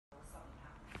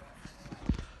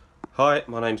Hi,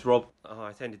 my name's Rob.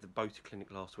 I attended the Boater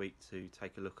Clinic last week to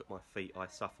take a look at my feet. I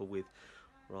suffer with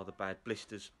rather bad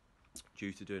blisters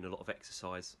due to doing a lot of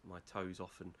exercise. My toes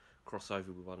often cross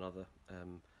over with one another.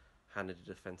 Hannah did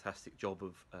a fantastic job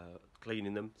of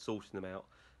cleaning them, sorting them out,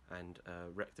 and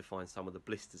rectifying some of the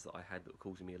blisters that I had that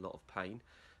were causing me a lot of pain.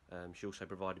 She also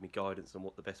provided me guidance on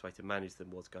what the best way to manage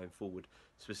them was going forward,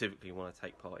 specifically when I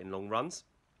take part in long runs.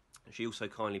 She also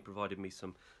kindly provided me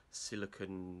some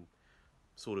silicone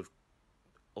sort of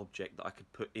object that I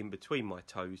could put in between my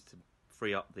toes to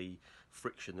free up the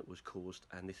friction that was caused,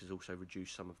 and this has also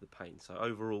reduced some of the pain. So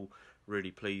overall,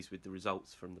 really pleased with the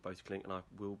results from the Boater Clinic, and I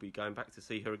will be going back to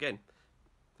see her again.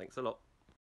 Thanks a lot.